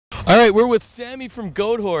All right, we're with Sammy from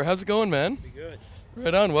Goatwhore. How's it going, man? Pretty good.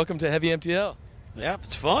 Right on. Welcome to Heavy MTL. Yeah,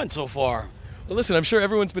 it's fun so far. Well, listen, I'm sure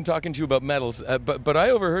everyone's been talking to you about medals, but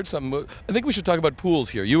I overheard something. I think we should talk about pools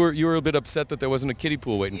here. You were a bit upset that there wasn't a kiddie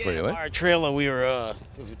pool waiting for you, eh? Our trailer, we were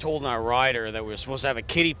told in our rider that we were supposed to have a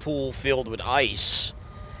kiddie pool filled with ice,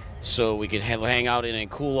 so we could hang out in and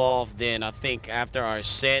cool off. Then I think after our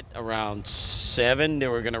set around 7, they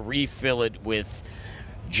were gonna refill it with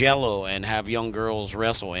Jello and have young girls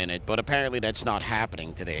wrestle in it, but apparently that's not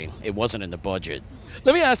happening today. It wasn't in the budget.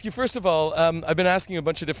 Let me ask you, first of all, I've been asking a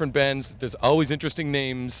bunch of different bands. There's always interesting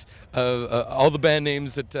names. All the band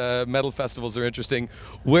names at metal festivals are interesting.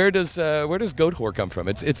 Where does Goatwhore come from?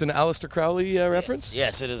 It's an Aleister Crowley reference?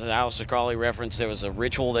 Yes, it is an Aleister Crowley reference. There was a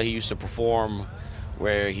ritual that he used to perform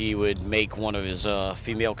where he would make one of his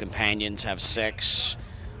female companions have sex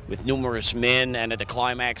with numerous men, and at the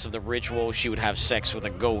climax of the ritual, she would have sex with a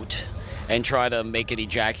goat and try to make it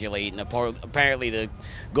ejaculate. And apparently the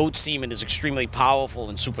goat semen is extremely powerful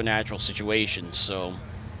in supernatural situations, so...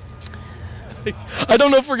 I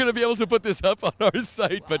don't know if we're going to be able to put this up on our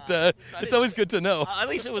site, but it's always good to know. At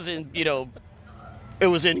least it was in, it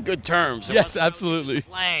was in good terms. Yes, absolutely.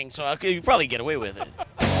 Slang, so you probably get away with it.